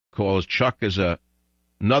calls. Chuck is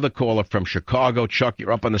another caller from Chicago. Chuck,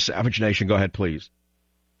 you're up on the Savage Nation. Go ahead, please.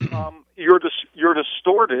 Your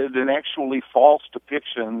distorted and actually false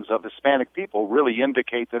depictions of Hispanic people really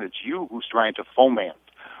indicate that it's you who's trying to foment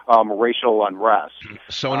racial unrest.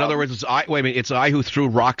 So, in other words, it's I who threw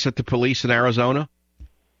rocks at the police in Arizona?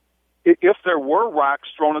 If there were rocks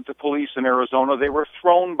thrown at the police in Arizona, they were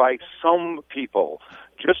thrown by some people.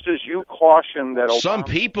 Just as you cautioned that Some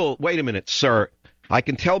people? Wait a minute, sir. I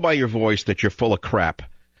can tell by your voice that you're full of crap.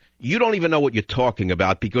 You don't even know what you're talking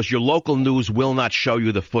about because your local news will not show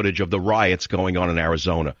you the footage of the riots going on in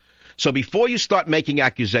Arizona. So before you start making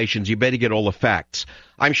accusations, you better get all the facts.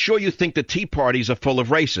 I'm sure you think the Tea Parties are full of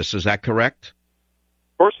racists. Is that correct?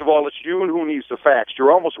 First of all, it's you who needs the facts.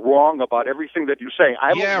 You're almost wrong about everything that you say.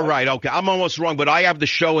 Right. Okay, I'm almost wrong, but I have the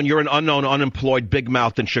show, and you're an unknown, unemployed big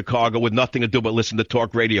mouth in Chicago with nothing to do but listen to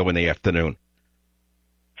talk radio in the afternoon.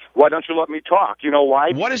 Why don't you let me talk? You know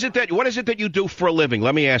why? What is it that you do for a living?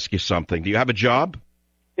 Let me ask you something. Do you have a job?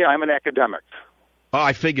 Yeah, I'm an academic. Oh,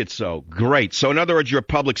 I figured so. Great. So in other words, you're a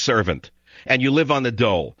public servant, and you live on the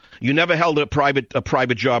dole. You never held a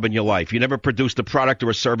private job in your life. You never produced a product or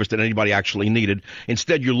a service that anybody actually needed.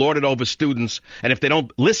 Instead, you lord it over students, and if they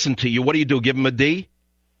don't listen to you, what do? Give them a D?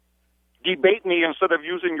 Debate me instead of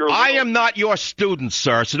using your... I am not your student,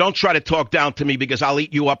 sir, so don't try to talk down to me because I'll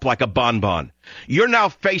eat you up like a bonbon. You're now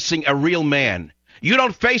facing a real man. You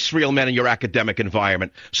don't face real men in your academic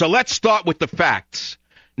environment. So let's start with the facts.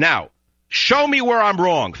 Now, show me where I'm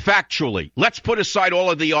wrong, factually. Let's put aside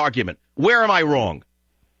all of the argument. Where am I wrong?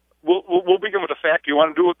 We'll begin with a fact. Do you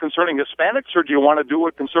want to do it concerning Hispanics, or do you want to do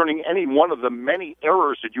it concerning any one of the many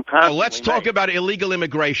errors that you constantly Let's talk about illegal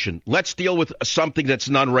immigration. Let's deal with something that's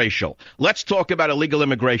non-racial. Let's talk about illegal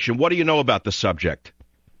immigration. What do you know about the subject?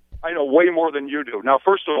 I know way more than you do. Now,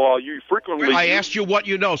 first of all, you frequently... I asked you what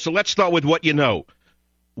you know, so let's start with what you know.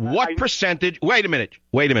 What percentage... Wait a minute.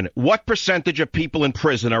 What percentage of people in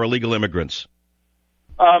prison are illegal immigrants?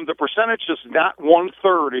 The percentage is not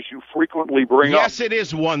 1/3, as you frequently bring up. Yes, it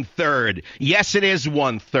is 1/3. Yes, it is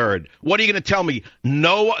 1/3. What are you going to tell me?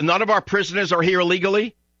 No, none of our prisoners are here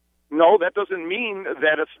illegally? No, that doesn't mean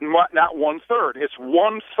that it's not 1/3. It's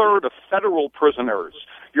 1/3 of federal prisoners.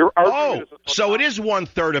 Your argument so it is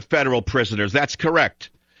 1/3 of federal prisoners. That's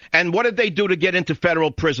correct. And what did they do to get into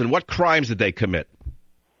federal prison? What crimes did they commit?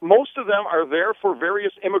 Most of them are there for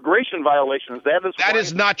various immigration violations. That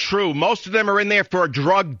is not true. Most of them are in there for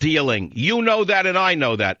drug dealing. You know that, and I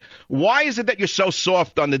know that. Why is it that you're so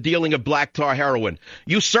soft on the dealing of black tar heroin?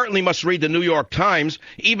 You certainly must read the New York Times.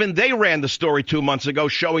 Even they ran the story 2 months ago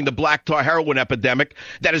showing the black tar heroin epidemic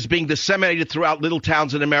that is being disseminated throughout little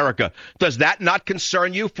towns in America. Does that not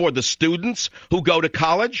concern you for the students who go to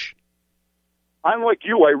college? I'm like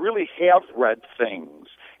you. I really have read things.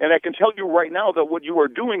 And I can tell you right now that what you are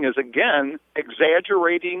doing is, again,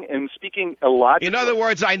 exaggerating and speaking illogically. In other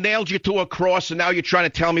words, I nailed you to a cross, and now you're trying to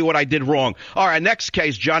tell me what I did wrong. All right, next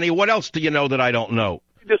case, Johnny, what else do you know that I don't know?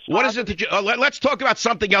 What is it that you... let's talk about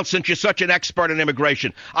something else since you're such an expert in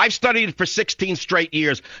immigration. I've studied it for 16 straight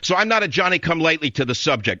years, so I'm not a Johnny-come-lately to the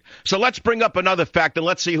subject. So let's bring up another fact, and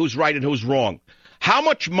let's see who's right and who's wrong. How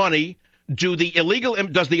much money does the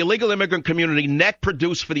illegal immigrant community net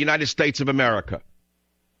produce for the United States of America?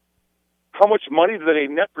 How much money do they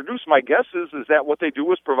net produce? My guess is that what they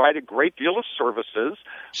do is provide a great deal of services.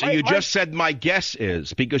 So you just said my guess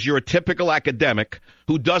is, because you're a typical academic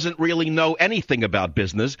who doesn't really know anything about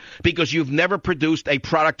business because you've never produced a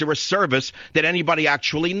product or a service that anybody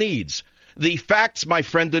actually needs. The facts, my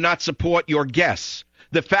friend, do not support your guess.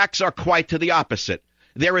 The facts are quite to the opposite.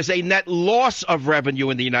 There is a net loss of revenue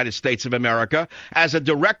in the United States of America as a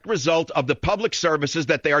direct result of the public services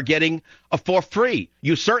that they are getting for free.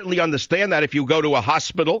 You certainly understand that if you go to a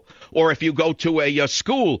hospital or if you go to a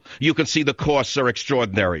school, you can see the costs are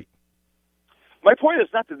extraordinary. My point is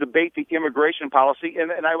not to debate the immigration policy,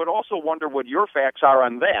 and I would also wonder what your facts are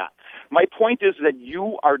on that. My point is that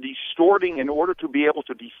you are distorting in order to be able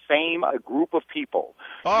to defame a group of people.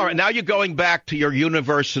 All right, now you're going back to your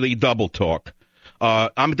university double talk.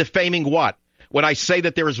 I'm defaming what? When I say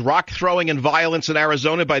that there is rock throwing and violence in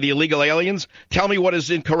Arizona by the illegal aliens, tell me what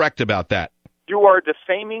is incorrect about that. You are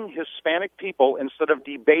defaming Hispanic people instead of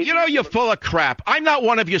debating. You know, you're full of crap. I'm not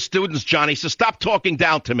one of your students, Johnny, so stop talking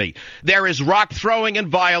down to me. There is rock throwing and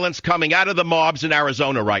violence coming out of the mobs in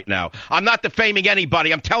Arizona right now. I'm not defaming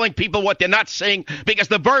anybody. I'm telling people what they're not seeing because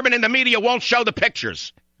the vermin in the media won't show the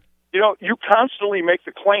pictures. You know, you constantly make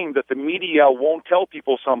the claim that the media won't tell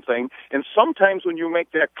people something, and sometimes when you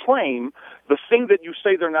make that claim, the thing that you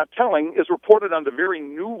say they're not telling is reported on the very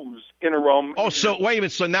news interim. Oh, so wait a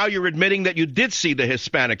minute. So now you're admitting that you did see the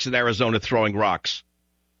Hispanics in Arizona throwing rocks?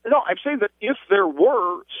 No, I'm saying that if there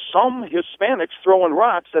were some Hispanics throwing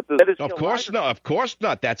rocks at the... Of course not. Of course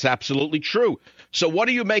not. That's absolutely true. So what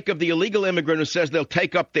do you make of the illegal immigrant who says they'll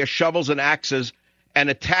take up their shovels and axes and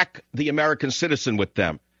attack the American citizen with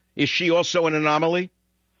them? Is she also an anomaly?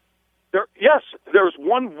 Yes, there's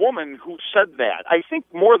one woman who said that. I think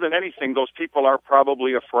more than anything, those people are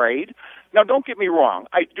probably afraid. Now, don't get me wrong.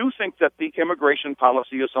 I do think that the immigration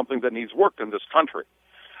policy is something that needs work in this country.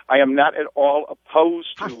 I am not at all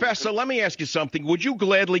opposed to... Professor, let me ask you something. Would you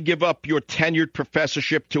gladly give up your tenured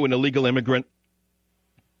professorship to an illegal immigrant?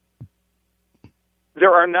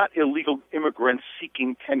 There are not illegal immigrants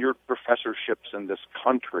seeking tenured professorships in this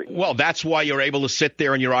country. Well, that's why you're able to sit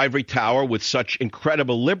there in your ivory tower with such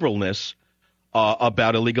incredible liberalness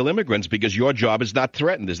about illegal immigrants, because your job is not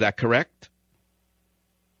threatened. Is that correct?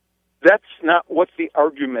 That's not what the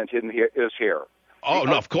argument is here. Oh,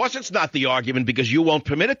 no, of course it's not the argument, because you won't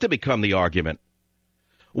permit it to become the argument.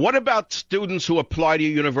 What about students who apply to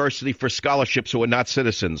your university for scholarships who are not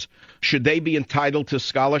citizens? Should they be entitled to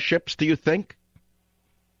scholarships, do you think?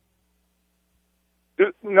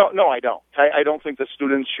 No, I don't. I don't think that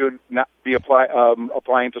students should not be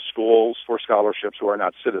applying to schools for scholarships who are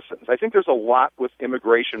not citizens. I think there's a lot with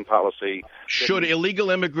immigration policy. Should illegal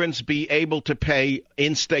immigrants be able to pay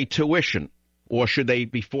in-state tuition, or should they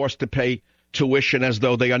be forced to pay tuition as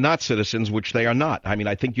though they are not citizens, which they are not? I mean,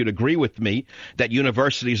 I think you'd agree with me that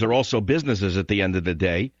universities are also businesses at the end of the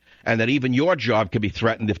day, and that even your job can be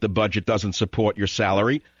threatened if the budget doesn't support your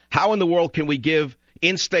salary. How in the world can we give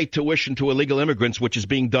in-state tuition to illegal immigrants, which is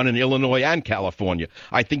being done in Illinois and California?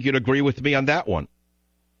 I think you'd agree with me on that one.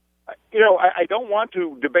 I don't want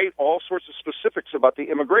to debate all sorts of specifics about the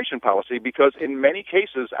immigration policy, because in many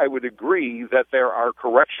cases I would agree that there are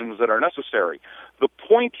corrections that are necessary. The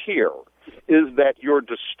point here is that your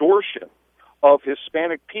distortion of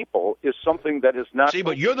Hispanic people is something that is not... See,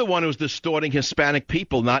 but you're the one who's distorting Hispanic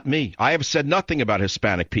people, not me. I have said nothing about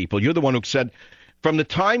Hispanic people. You're the one who said... From the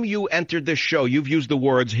time you entered this show, you've used the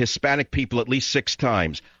words Hispanic people at least 6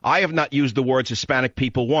 times. I have not used the words Hispanic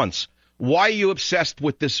people once. Why are you obsessed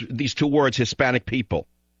with these 2 words, Hispanic people?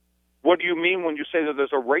 What do you mean when you say that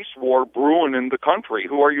there's a race war brewing in the country?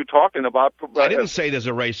 Who are you talking about? I didn't say there's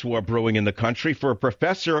a race war brewing in the country. For a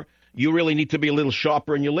professor, you really need to be a little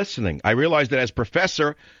sharper in your listening. I realize that as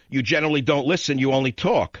professor, you generally don't listen, you only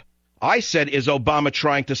talk. I said, is Obama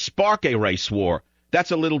trying to spark a race war?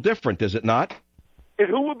 That's a little different, is it not? And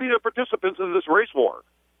who would be the participants in this race war?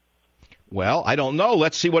 Well, I don't know.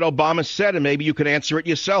 Let's see what Obama said, and maybe you can answer it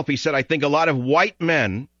yourself. He said, I think a lot of white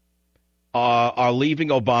men are leaving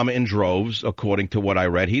Obama in droves, according to what I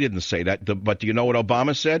read. He didn't say that, but do you know what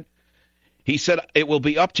Obama said? He said, it will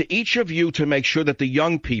be up to each of you to make sure that the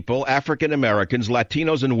young people, African Americans,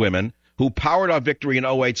 Latinos, and women who powered our victory in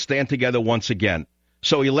 2008 stand together once again.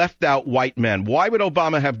 So he left out white men. Why would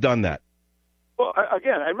Obama have done that? Well,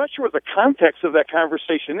 again, I'm not sure what the context of that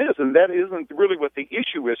conversation is, and that isn't really what the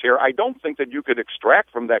issue is here. I don't think that you could extract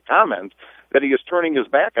from that comment that he is turning his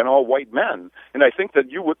back on all white men, and I think that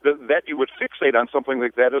you would fixate on something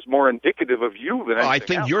like that is more indicative of you than anything I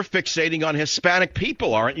think else. You're fixating on Hispanic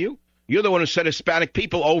people, aren't you? You're the one who said Hispanic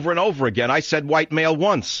people over and over again. I said white male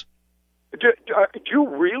once. Do you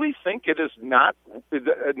really think it is not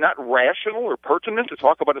rational or pertinent to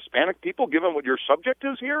talk about Hispanic people, given what your subject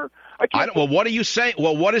is here? Well, what are you saying?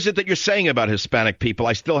 Well, what is it that you're saying about Hispanic people?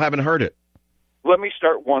 I still haven't heard it. Let me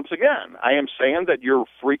start once again. I am saying that your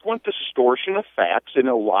frequent distortion of facts and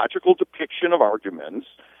illogical depiction of arguments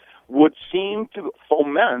would seem to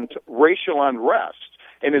foment racial unrest.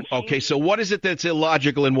 And okay, so what is it that's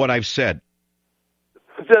illogical in what I've said?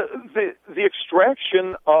 The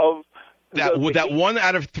extraction of... That 1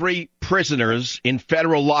 out of 3 prisoners in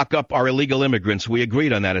federal lockup are illegal immigrants. We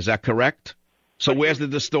agreed on that. Is that correct? So where's the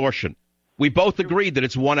distortion? We both agreed that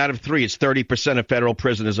it's 1 out of 3. It's 30% of federal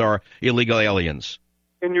prisoners are illegal aliens.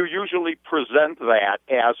 And you usually present that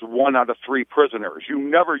as 1 out of 3 prisoners. You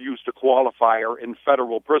never use the qualifier in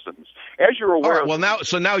federal prisons. As you're aware... All right,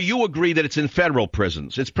 well, now you agree that it's in federal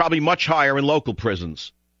prisons. It's probably much higher in local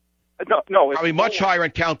prisons. No, it's probably much higher in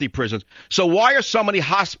county prisons. So why are so many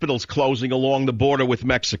hospitals closing along the border with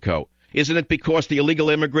Mexico? Isn't it because the illegal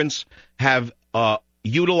immigrants have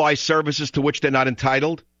utilized services to which they're not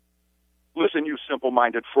entitled? Listen, you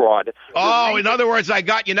simple-minded fraud. Oh, in other words, I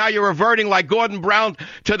got you. Now you're reverting like Gordon Brown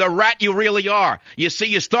to the rat you really are. You see,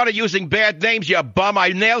 you started using bad names, you bum. I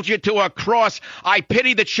nailed you to a cross. I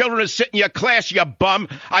pity the children who sit in your class, you bum.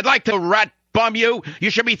 I'd like to rat bum you. You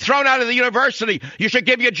should be thrown out of the university. You should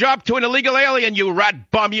give your job to an illegal alien, you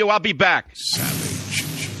rat bum you. I'll be back.